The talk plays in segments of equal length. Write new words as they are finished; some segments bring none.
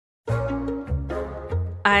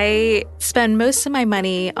I spend most of my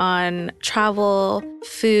money on travel,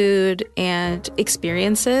 food, and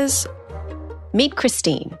experiences. Meet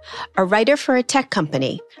Christine, a writer for a tech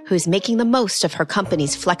company who's making the most of her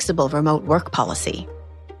company's flexible remote work policy.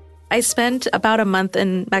 I spent about a month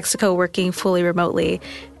in Mexico working fully remotely,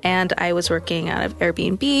 and I was working out of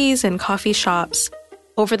Airbnbs and coffee shops.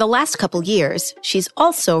 Over the last couple years, she's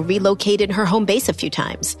also relocated her home base a few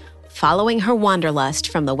times, following her wanderlust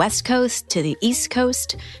from the West Coast to the East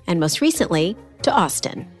Coast, and most recently, to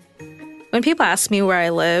Austin. When people ask me where I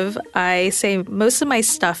live, I say most of my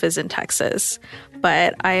stuff is in Texas,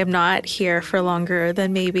 but I am not here for longer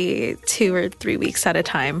than maybe 2 or 3 weeks at a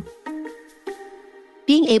time.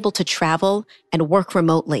 Being able to travel and work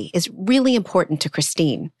remotely is really important to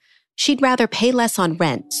Christine. She'd rather pay less on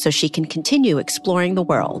rent so she can continue exploring the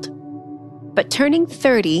world. But turning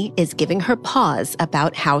 30 is giving her pause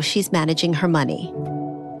about how she's managing her money.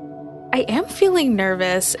 I am feeling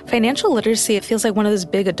nervous. Financial literacy, it feels like one of those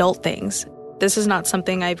big adult things. This is not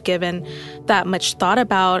something I've given that much thought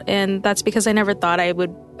about, and that's because I never thought I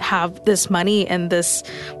would have this money and this,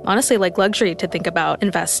 honestly, like luxury to think about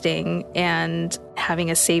investing and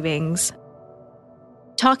having a savings.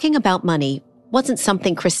 Talking about money wasn't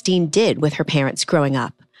something Christine did with her parents growing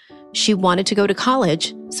up. She wanted to go to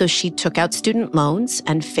college, so she took out student loans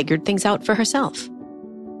and figured things out for herself.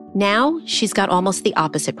 Now, she's got almost the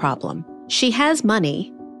opposite problem. She has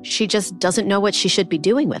money, she just doesn't know what she should be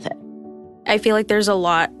doing with it. I feel like there's a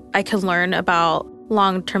lot I can learn about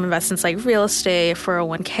long-term investments like real estate,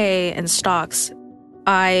 401k, and stocks.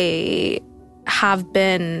 I have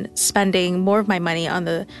been spending more of my money on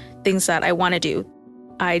the things that I want to do.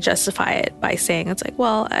 I justify it by saying, it's like,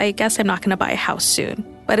 well, I guess I'm not going to buy a house soon.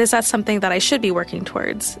 But is that something that I should be working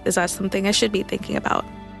towards? Is that something I should be thinking about?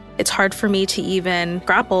 It's hard for me to even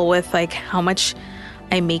grapple with like how much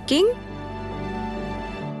I'm making.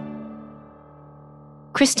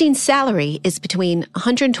 Christine's salary is between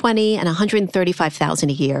 $120,000 and $135,000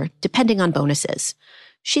 a year, depending on bonuses.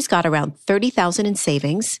 She's got around $30,000 in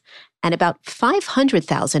savings and about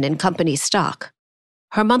 $500,000 in company stock.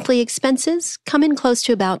 Her monthly expenses come in close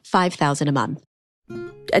to about $5,000 a month.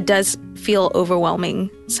 It does feel overwhelming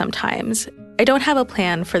sometimes. I don't have a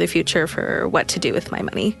plan for the future for what to do with my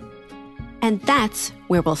money. And that's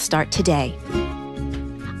where we'll start today.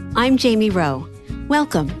 I'm Jamie Rowe.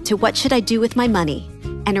 Welcome to What Should I Do With My Money,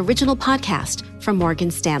 an original podcast from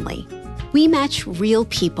Morgan Stanley. We match real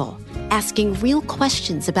people asking real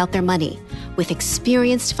questions about their money with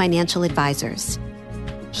experienced financial advisors.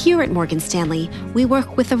 Here at Morgan Stanley, we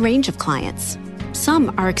work with a range of clients.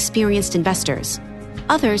 Some are experienced investors.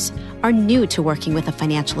 Others are new to working with a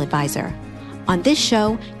financial advisor. On this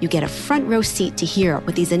show, you get a front row seat to hear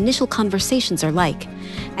what these initial conversations are like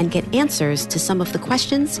and get answers to some of the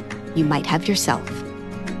questions you might have yourself.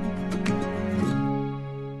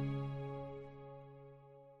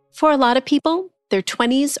 For a lot of people, their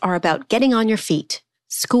 20s are about getting on your feet,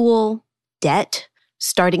 school, debt,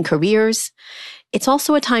 starting careers. It's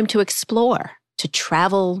also a time to explore, to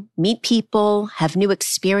travel, meet people, have new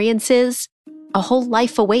experiences. A whole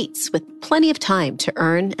life awaits with plenty of time to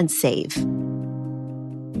earn and save.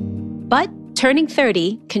 But turning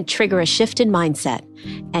 30 can trigger a shift in mindset,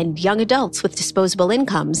 and young adults with disposable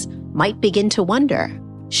incomes might begin to wonder,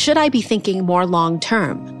 should I be thinking more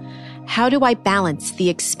long-term? How do I balance the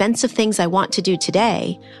expensive things I want to do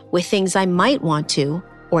today with things I might want to,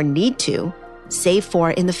 or need to, save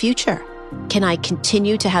for in the future? Can I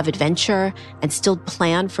continue to have adventure and still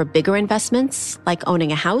plan for bigger investments, like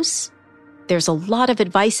owning a house? There's a lot of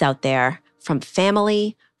advice out there from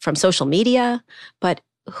family, from social media, but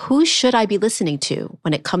who should I be listening to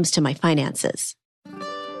when it comes to my finances?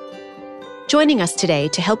 Joining us today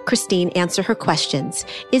to help Christine answer her questions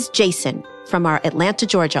is Jason from our Atlanta,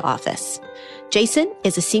 Georgia office. Jason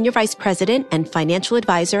is a senior vice president and financial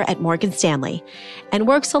advisor at Morgan Stanley and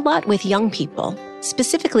works a lot with young people,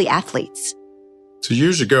 specifically athletes. So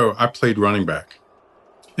years ago, I played running back.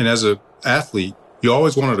 And as an athlete, you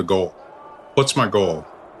always wanted a goal. What's my goal?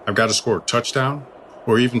 I've got to score a touchdown,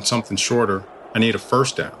 or even something shorter. I need a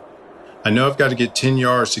first down. I know I've got to get 10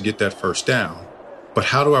 yards to get that first down, but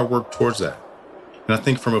how do I work towards that? And I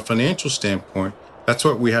think from a financial standpoint, that's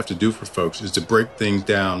what we have to do for folks, is to break things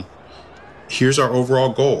down. Here's our overall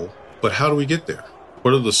goal, but how do we get there?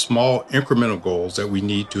 What are the small incremental goals that we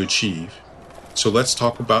need to achieve? So let's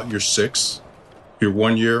talk about your 6, your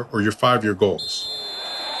 1 year, or your 5-year goals.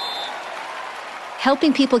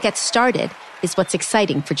 Helping people get started is what's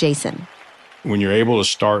exciting for Jason. When you're able to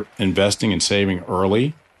start investing and saving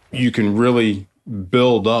early, you can really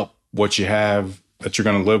build up what you have that you're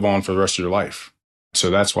going to live on for the rest of your life. So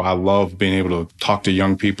that's why I love being able to talk to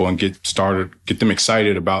young people and get them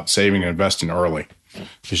excited about saving and investing early.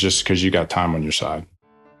 It's just because you got time on your side.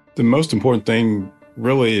 The most important thing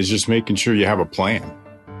really is just making sure you have a plan.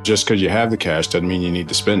 Just because you have the cash doesn't mean you need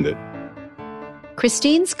to spend it.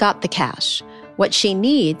 Christine's got the cash. What she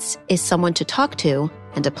needs is someone to talk to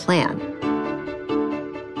and a plan.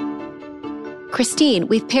 Christine,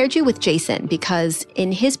 we've paired you with Jason because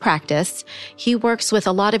in his practice, he works with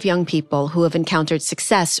a lot of young people who have encountered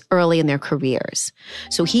success early in their careers.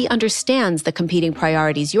 So he understands the competing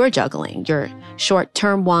priorities you're juggling, your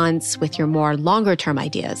short-term wants with your more longer-term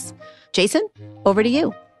ideas. Jason, over to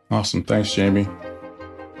you. Awesome. Thanks, Jamie.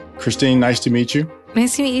 Christine, nice to meet you.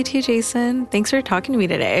 Nice to meet you too, Jason. Thanks for talking to me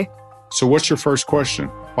today. So what's your first question?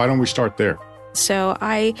 Why don't we start there? So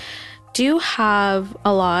I do have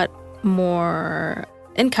a lot more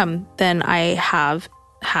income than I have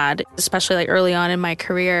had, especially like early on in my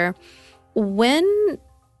career. When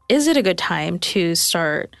is it a good time to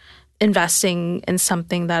start investing in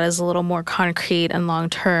something that is a little more concrete and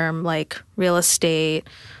long-term, like real estate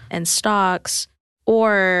and stocks?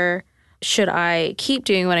 Or should I keep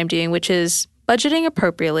doing what I'm doing, which is budgeting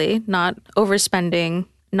appropriately, not overspending,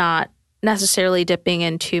 not necessarily dipping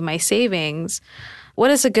into my savings? What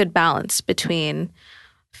is a good balance between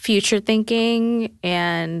future thinking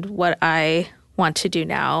and what I want to do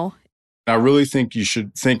now? I really think you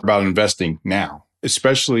should think about investing now,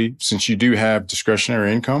 especially since you do have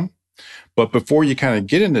discretionary income. But before you kind of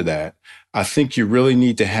get into that, I think you really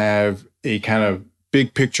need to have a kind of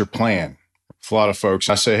big picture plan. For a lot of folks,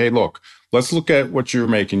 I say, hey, look, let's look at what you're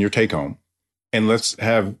making, your take home, and let's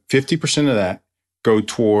have 50% of that go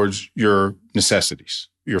towards your necessities,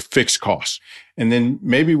 your fixed costs. And then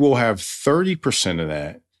maybe we'll have 30% of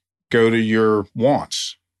that go to your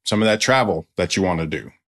wants, some of that travel that you want to do.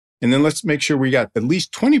 And then let's make sure we got at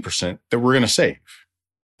least 20% that we're going to save.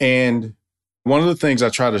 And one of the things I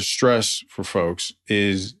try to stress for folks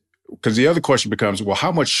is, because the other question becomes, well,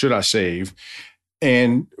 how much should I save?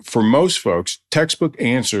 And for most folks, textbook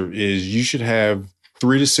answer is you should have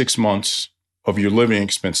 3 to 6 months of your living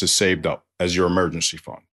expenses saved up as your emergency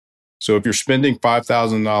fund. So if you're spending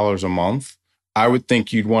 $5,000 a month, I would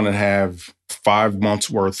think you'd want to have 5 months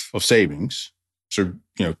worth of savings. So,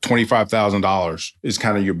 $25,000 is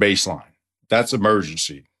kind of your baseline. That's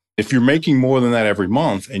emergency. If you're making more than that every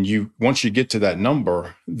month and once you get to that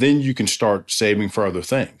number, then you can start saving for other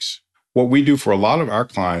things. What we do for a lot of our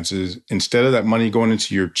clients is instead of that money going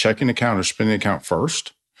into your checking account or spending account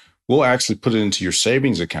first, we'll actually put it into your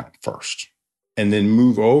savings account first and then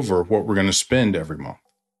move over what we're going to spend every month.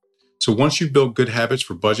 So once you've built good habits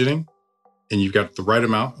for budgeting, and you've got the right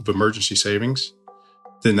amount of emergency savings,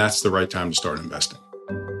 then that's the right time to start investing.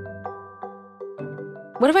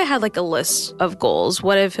 What if I had like a list of goals?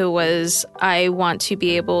 What if it was, I want to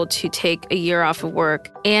be able to take a year off of work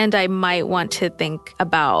and I might want to think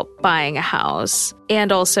about buying a house.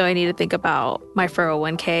 And also I need to think about my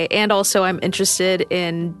 401k. And also I'm interested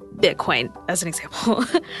in Bitcoin as an example.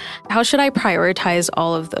 How should I prioritize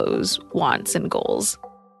all of those wants and goals?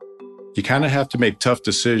 You kind of have to make tough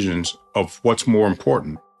decisions of what's more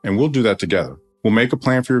important. And we'll do that together. We'll make a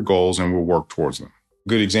plan for your goals and we'll work towards them.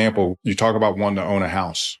 Good example, you talk about wanting to own a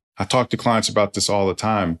house. I talk to clients about this all the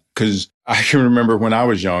time because I can remember when I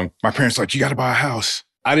was young, my parents were like, you got to buy a house.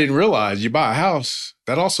 I didn't realize you buy a house.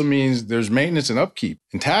 That also means there's maintenance and upkeep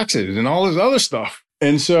and taxes and all this other stuff.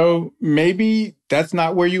 And so maybe that's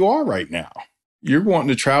not where you are right now. You're wanting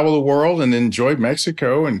to travel the world and enjoy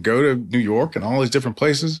Mexico and go to New York and all these different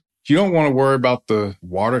places. You don't want to worry about the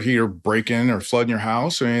water heater breaking or flooding your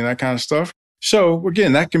house or any of that kind of stuff. So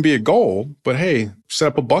again, that can be a goal, but hey, set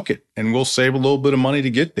up a bucket and we'll save a little bit of money to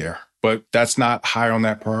get there. But that's not high on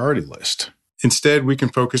that priority list. Instead, we can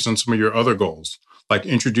focus on some of your other goals, like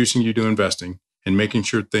introducing you to investing and making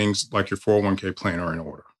sure things like your 401k plan are in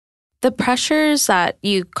order. The pressures that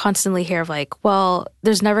you constantly hear of like, well,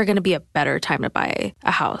 there's never going to be a better time to buy a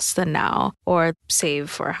house than now or save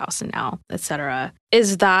for a house than now, etc.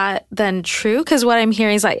 Is that then true? Because what I'm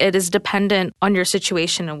hearing is like it is dependent on your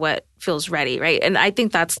situation and what feels ready, right? And I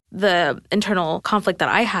think that's the internal conflict that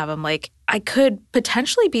I have. I'm like, I could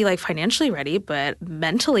potentially be like financially ready, but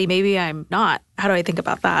mentally maybe I'm not. How do I think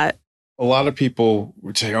about that? A lot of people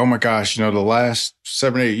would say, oh my gosh, the last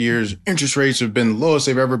 7 or 8 years, interest rates have been the lowest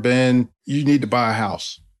they've ever been. You need to buy a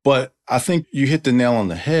house. But I think you hit the nail on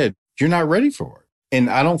the head. You're not ready for it. And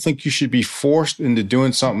I don't think you should be forced into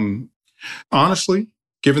doing something. Honestly,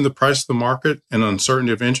 given the price of the market and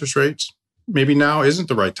uncertainty of interest rates, maybe now isn't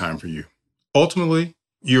the right time for you. Ultimately,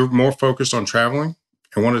 you're more focused on traveling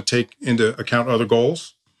and want to take into account other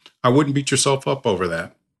goals. I wouldn't beat yourself up over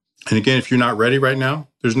that. And again, if you're not ready right now,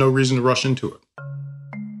 there's no reason to rush into it.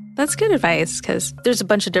 That's good advice because there's a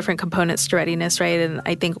bunch of different components to readiness, right? And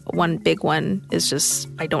I think one big one is just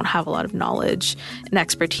I don't have a lot of knowledge and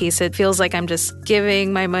expertise. It feels like I'm just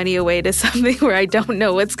giving my money away to something where I don't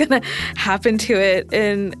know what's going to happen to it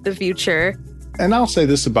in the future. And I'll say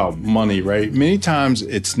this about money, right? Many times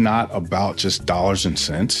it's not about just dollars and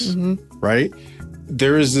cents, right?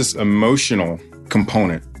 There is this emotional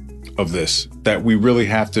component of this that we really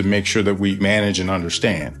have to make sure that we manage and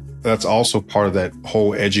understand. That's also part of that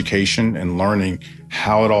whole education and learning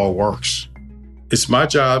how it all works. It's my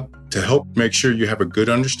job to help make sure you have a good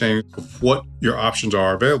understanding of what your options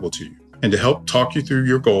are available to you and to help talk you through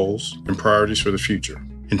your goals and priorities for the future.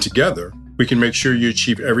 And together, we can make sure you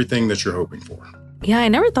achieve everything that you're hoping for. Yeah, I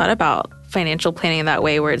never thought about financial planning in that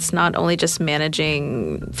way, where it's not only just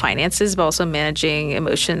managing finances, but also managing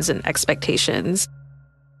emotions and expectations.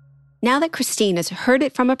 Now that Christine has heard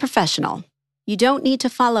it from a professional, you don't need to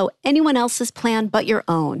follow anyone else's plan but your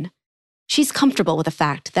own. She's comfortable with the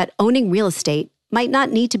fact that owning real estate might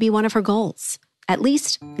not need to be one of her goals, at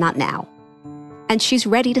least not now. And she's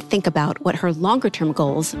ready to think about what her longer-term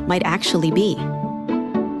goals might actually be.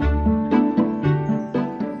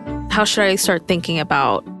 How should I start thinking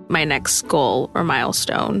about my next goal or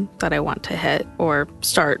milestone that I want to hit or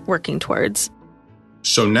start working towards?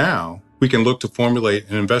 So now we can look to formulate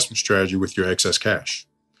an investment strategy with your excess cash.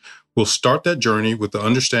 We'll start that journey with the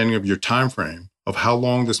understanding of your time frame of how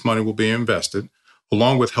long this money will be invested,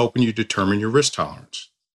 along with helping you determine your risk tolerance.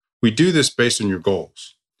 We do this based on your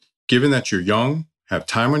goals. Given that you're young, have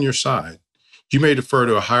time on your side, you may defer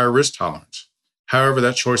to a higher risk tolerance. However,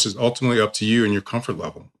 that choice is ultimately up to you and your comfort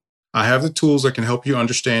level. I have the tools that can help you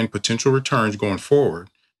understand potential returns going forward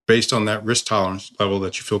based on that risk tolerance level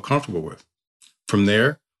that you feel comfortable with. From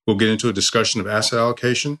there, we'll get into a discussion of asset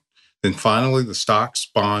allocation, then finally the stocks,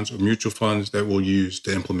 bonds, or mutual funds that we'll use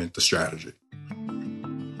to implement the strategy.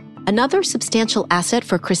 Another substantial asset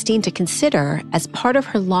for Christine to consider as part of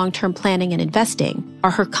her long-term planning and investing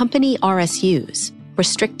are her company RSUs,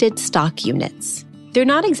 restricted stock units. They're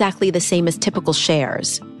not exactly the same as typical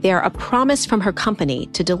shares. They are a promise from her company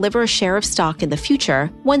to deliver a share of stock in the future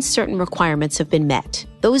once certain requirements have been met.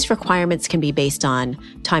 Those requirements can be based on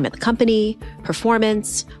time at the company,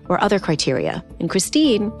 performance, or other criteria. And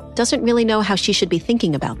Christine doesn't really know how she should be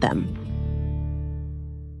thinking about them.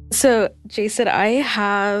 So, Jason, I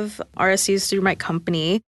have RSUs through my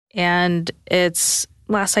company, and it's,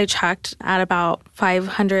 last I checked, at about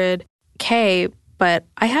 $500K, but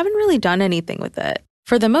I haven't really done anything with it.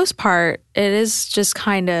 For the most part, it is just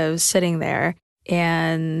kind of sitting there,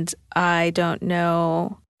 and I don't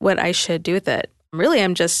know what I should do with it. Really,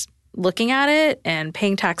 I'm just looking at it and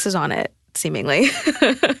paying taxes on it, seemingly.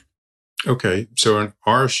 Okay, so an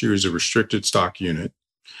RSU is a restricted stock unit.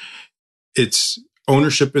 It's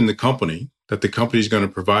ownership in the company that the company is going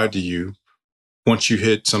to provide to you once you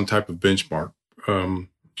hit some type of benchmark,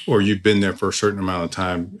 or you've been there for a certain amount of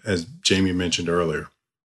time, as Jamie mentioned earlier.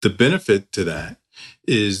 The benefit to that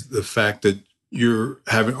is the fact that you're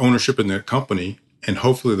having ownership in that company, and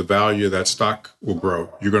hopefully the value of that stock will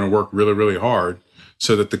grow. You're going to work really, really hard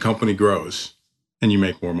so that the company grows and you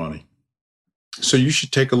make more money. So you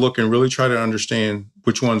should take a look and really try to understand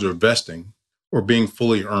which ones are vesting or being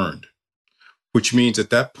fully earned, which means at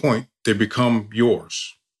that point, they become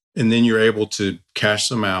yours. And then you're able to cash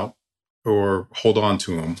them out or hold on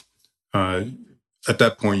to them. At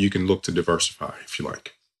that point, you can look to diversify if you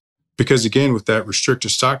like. Because again, with that restricted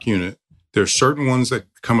stock unit, there are certain ones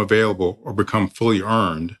that become available or become fully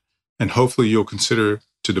earned, and hopefully you'll consider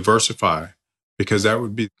to diversify because that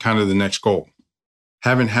would be kind of the next goal.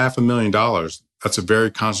 Having $500,000, that's a very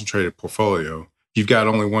concentrated portfolio. You've got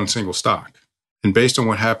only one single stock. And based on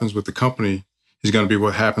what happens with the company is going to be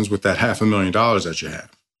what happens with that $500,000 that you have.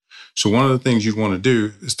 So one of the things you'd want to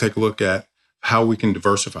do is take a look at how we can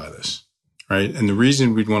diversify this, right? And the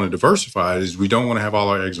reason we'd want to diversify it is we don't want to have all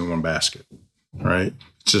our eggs in one basket, right?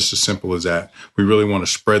 It's just as simple as that. We really want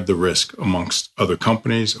to spread the risk amongst other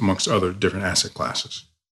companies, amongst other different asset classes.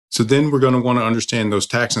 So then we're going to want to understand those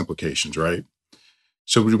tax implications, right?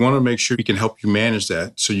 So we want to make sure we can help you manage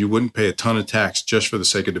that so you wouldn't pay a ton of tax just for the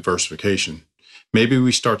sake of diversification. Maybe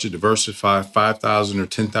we start to diversify 5,000 or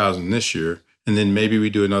 10,000 this year, and then maybe we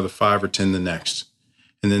do another 5 or 10 the next.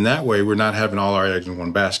 And then that way we're not having all our eggs in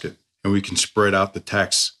one basket, and we can spread out the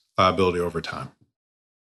tax liability over time.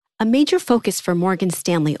 A major focus for Morgan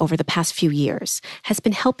Stanley over the past few years has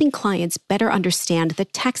been helping clients better understand the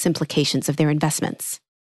tax implications of their investments.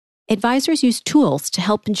 Advisors use tools to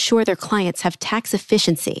help ensure their clients have tax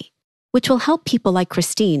efficiency, which will help people like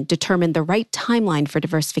Christine determine the right timeline for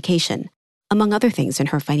diversification, among other things in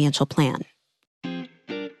her financial plan.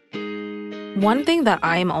 One thing that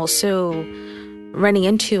I'm also running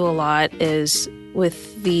into a lot is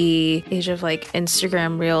with the age of like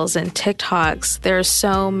Instagram Reels and TikToks, there are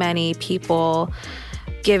so many people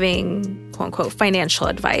giving quote unquote financial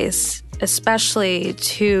advice, especially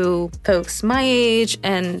to folks my age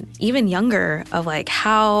and even younger, of like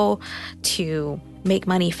how to make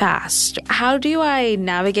money fast. How do I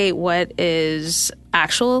navigate what is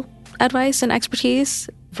actual advice and expertise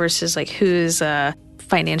versus like who's a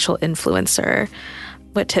financial influencer?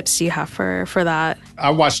 What tips do you have for that? I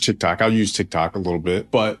watch TikTok. I'll use TikTok a little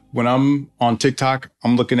bit, but when I'm on TikTok,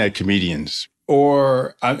 I'm looking at comedians,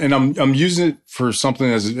 I'm using it for something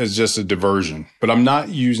as just a diversion, but I'm not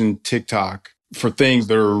using TikTok for things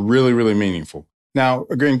that are really, really meaningful. Now,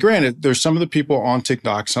 again, granted, there's some of the people on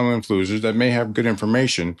TikTok, some influencers that may have good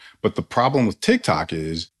information, but the problem with TikTok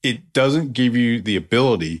is it doesn't give you the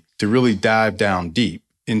ability to really dive down deep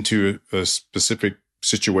into a specific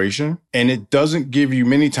situation. And it doesn't give you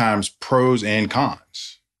many times pros and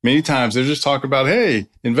cons. Many times they're just talking about, hey,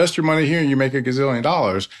 invest your money here and you make $1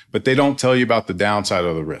 gazillion, but they don't tell you about the downside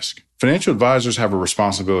of the risk. Financial advisors have a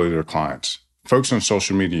responsibility to their clients. Folks on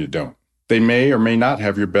social media don't. They may or may not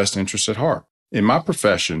have your best interests at heart. In my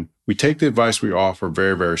profession, we take the advice we offer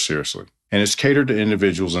very, very seriously, and it's catered to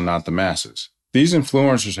individuals and not the masses. These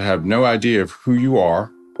influencers have no idea of who you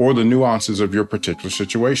are or the nuances of your particular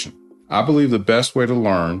situation. I believe the best way to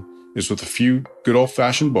learn is with a few good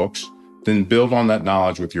old-fashioned books, then build on that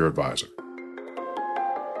knowledge with your advisor.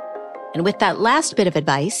 And with that last bit of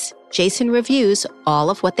advice, Jason reviews all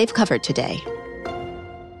of what they've covered today.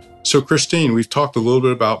 So, Christine, we've talked a little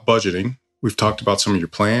bit about budgeting. We've talked about some of your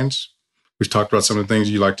plans. We've talked about some of the things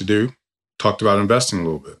you like to do, talked about investing a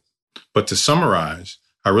little bit. But to summarize,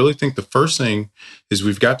 I really think the first thing is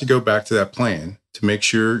we've got to go back to that plan to make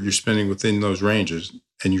sure you're spending within those ranges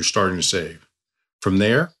and you're starting to save. From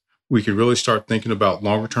there, we could really start thinking about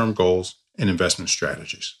longer term goals and investment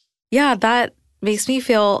strategies. Yeah, that makes me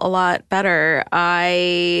feel a lot better.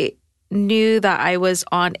 I knew that I was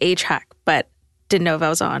on a track, but didn't know if I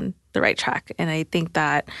was on the right track. And I think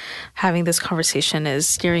that having this conversation is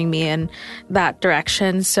steering me in that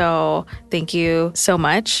direction. So thank you so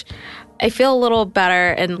much. I feel a little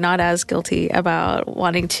better and not as guilty about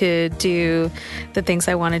wanting to do the things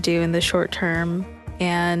I want to do in the short term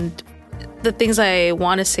and the things I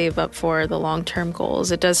want to save up for the long-term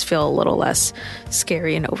goals. It does feel a little less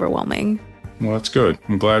scary and overwhelming. Well, that's good.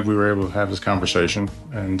 I'm glad we were able to have this conversation,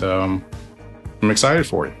 and I'm excited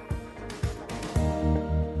for you.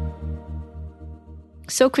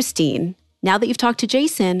 So, Christine, now that you've talked to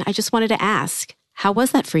Jason, I just wanted to ask, how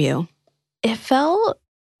was that for you?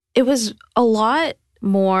 It was a lot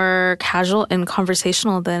more casual and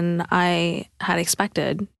conversational than I had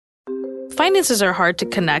expected. Finances are hard to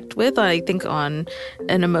connect with, I think, on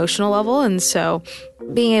an emotional level. And so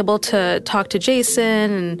being able to talk to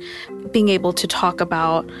Jason and being able to talk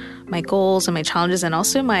about my goals and my challenges and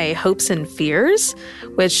also my hopes and fears,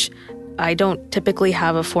 which I don't typically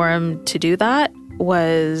have a forum to do that,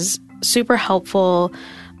 was super helpful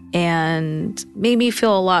and made me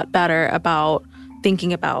feel a lot better about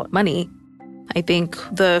thinking about money. I think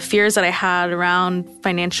the fears that I had around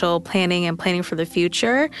financial planning and planning for the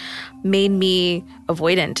future made me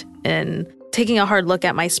avoidant in taking a hard look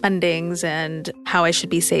at my spendings and how I should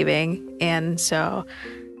be saving. And so,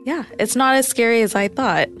 yeah, it's not as scary as I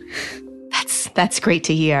thought. That's great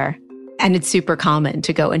to hear. And it's super common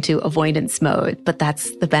to go into avoidance mode, but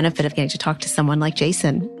that's the benefit of getting to talk to someone like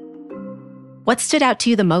Jason. What stood out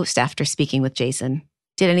to you the most after speaking with Jason?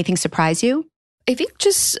 Did anything surprise you? I think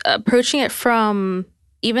just approaching it from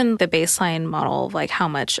even the baseline model of like how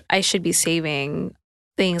much I should be saving,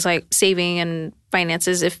 things like saving and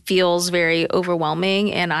finances, it feels very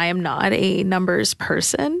overwhelming and I am not a numbers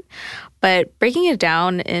person. But breaking it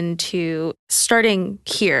down into starting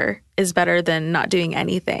here is better than not doing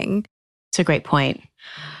anything. It's a great point.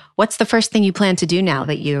 What's the first thing you plan to do now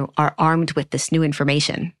that you are armed with this new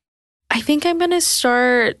information? I think I'm going to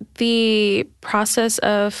start the process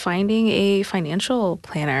of finding a financial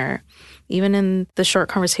planner. Even in the short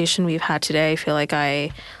conversation we've had today, I feel like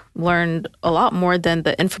I learned a lot more than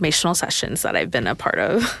the informational sessions that I've been a part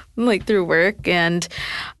of, like through work. And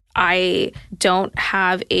I don't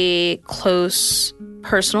have a close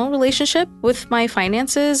personal relationship with my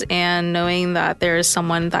finances, and knowing that there is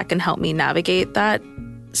someone that can help me navigate that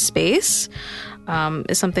space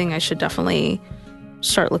is something I should definitely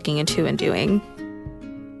start looking into and doing.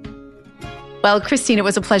 Well, Christine, it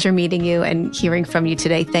was a pleasure meeting you and hearing from you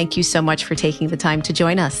today. Thank you so much for taking the time to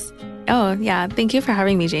join us. Oh, yeah. Thank you for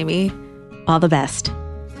having me, Jamie. All the best.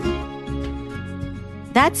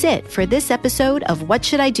 That's it for this episode of What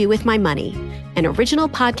Should I Do With My Money, an original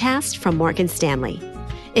podcast from Morgan Stanley.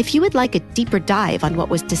 If you would like a deeper dive on what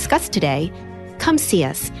was discussed today, come see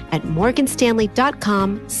us at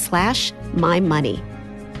morganstanley.com/mymoney.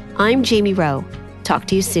 I'm Jamie Rowe. Talk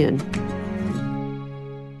to you soon.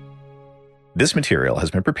 This material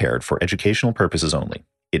has been prepared for educational purposes only.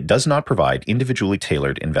 It does not provide individually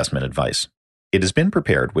tailored investment advice. It has been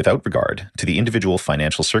prepared without regard to the individual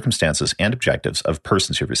financial circumstances and objectives of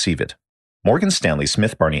persons who receive it. Morgan Stanley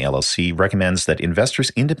Smith Barney LLC recommends that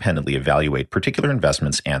investors independently evaluate particular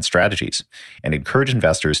investments and strategies and encourage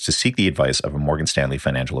investors to seek the advice of a Morgan Stanley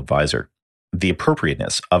financial advisor. The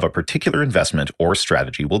appropriateness of a particular investment or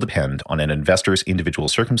strategy will depend on an investor's individual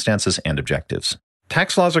circumstances and objectives.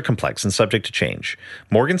 Tax laws are complex and subject to change.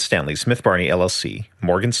 Morgan Stanley Smith Barney LLC,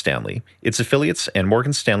 Morgan Stanley, its affiliates, and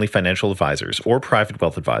Morgan Stanley financial advisors or private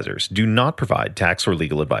wealth advisors do not provide tax or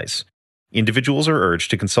legal advice. Individuals are urged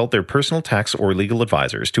to consult their personal tax or legal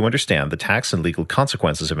advisors to understand the tax and legal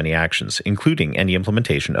consequences of any actions, including any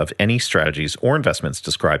implementation of any strategies or investments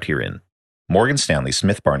described herein. Morgan Stanley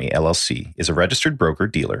Smith Barney LLC is a registered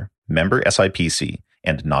broker-dealer, member SIPC,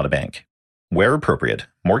 and not a bank. Where appropriate,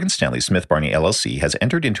 Morgan Stanley Smith Barney LLC has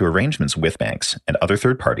entered into arrangements with banks and other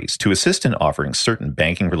third parties to assist in offering certain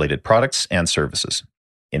banking-related products and services.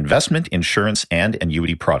 Investment, insurance, and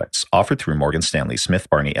annuity products offered through Morgan Stanley Smith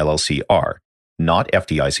Barney LLC are not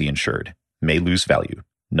FDIC insured, may lose value,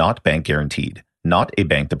 not bank guaranteed, not a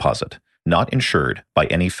bank deposit, not insured by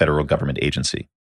any federal government agency.